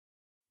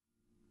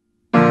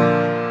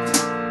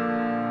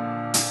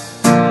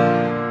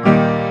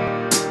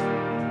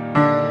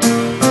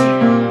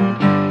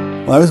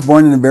was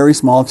born in a very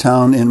small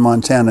town in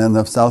Montana in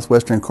the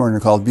southwestern corner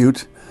called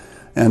Butte.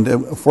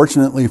 And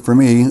fortunately for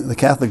me, the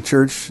Catholic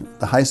Church,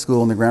 the high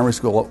school, and the grammar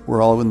school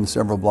were all within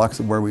several blocks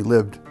of where we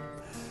lived.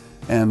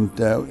 And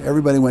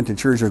everybody went to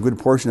church, or a good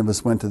portion of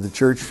us went to the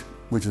church,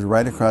 which was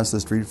right across the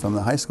street from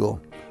the high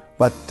school.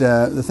 But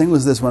the thing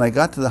was this: when I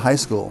got to the high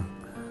school,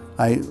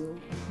 the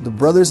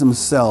brothers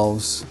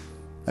themselves,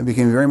 I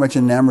became very much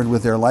enamored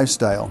with their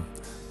lifestyle.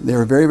 They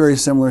were very, very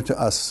similar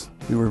to us.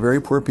 We were very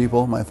poor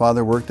people. My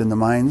father worked in the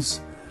mines,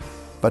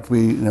 but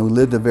we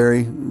lived a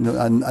very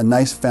a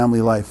nice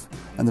family life.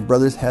 And the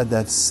brothers had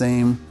that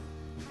same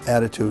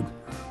attitude.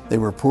 They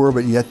were poor,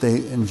 but yet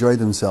they enjoyed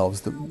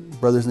themselves. The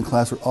brothers in the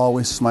class were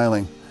always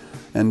smiling.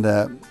 And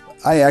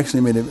I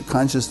actually made a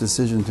conscious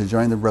decision to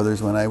join the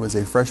brothers when I was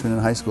a freshman in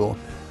high school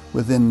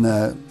within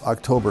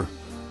October.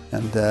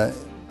 And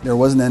there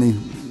wasn't any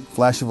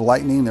flash of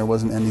lightning. There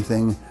wasn't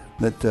anything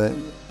that,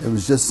 it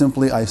was just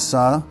simply I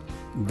saw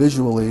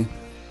visually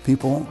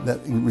people that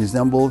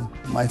resembled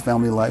my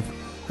family life.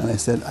 And I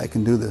said, I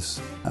can do this.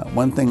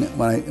 One thing,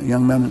 when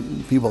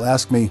young people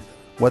ask me,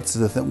 what's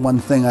the one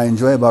thing I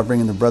enjoy about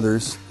bringing the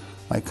brothers,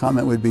 my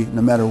comment would be,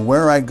 no matter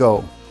where I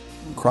go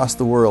across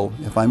the world,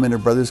 if I'm in a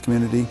brothers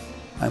community,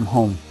 I'm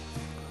home.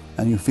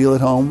 And you feel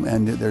at home,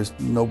 and there's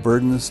no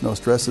burdens, no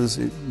stresses.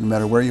 No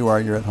matter where you are,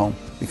 you're at home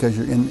because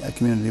you're in a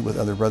community with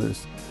other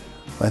brothers.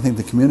 But I think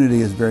the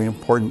community is a very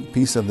important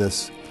piece of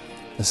this.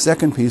 The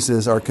second piece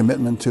is our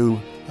commitment to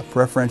a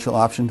preferential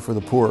option for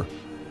the poor.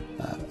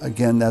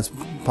 Again, that's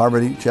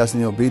poverty,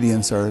 chastity, and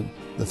obedience are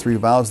the three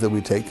vows that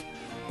we take.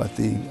 But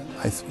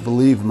I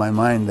believe in my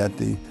mind that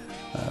the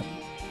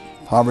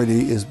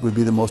poverty would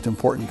be the most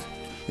important.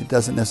 It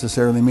doesn't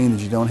necessarily mean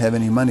that you don't have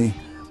any money,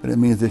 but it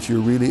means that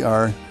you really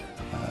are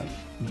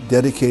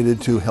dedicated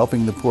to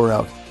helping the poor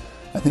out.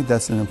 I think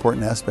that's an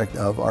important aspect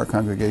of our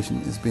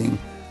congregation, is being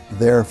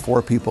there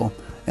for people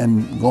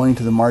and going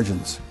to the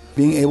margins.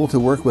 Being able to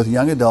work with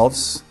young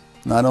adults,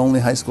 not only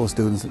high school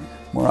students,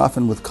 more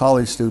often with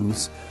college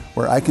students,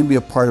 where I can be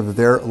a part of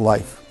their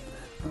life.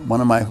 One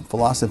of my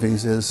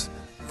philosophies is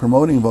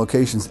promoting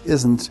vocations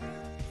isn't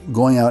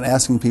going out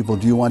asking people,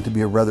 do you want to be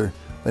a brother?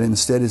 But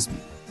instead is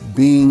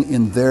being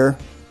in their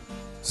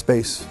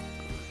space,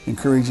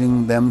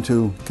 encouraging them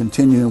to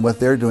continue in what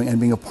they're doing and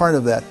being a part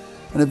of that.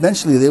 And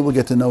eventually they will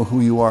get to know who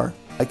you are.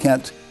 I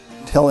can't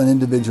tell an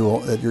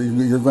individual that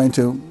you're going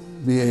to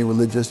be a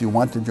religious, you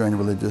want to join a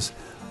religious.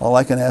 All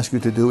I can ask you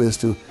to do is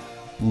to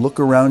look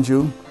around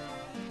you,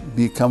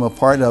 become a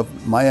part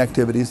of my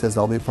activities as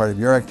I'll be a part of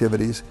your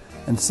activities,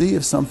 and see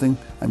if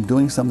I'm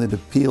doing something that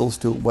appeals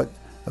to what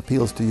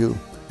appeals to you.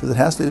 Because it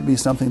has to be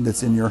something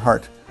that's in your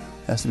heart.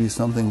 It has to be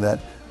something that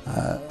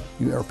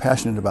you are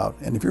passionate about.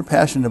 And if you're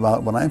passionate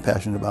about what I'm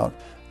passionate about,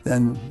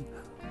 then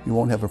you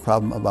won't have a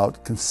problem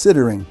about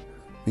considering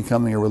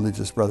becoming a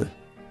religious brother.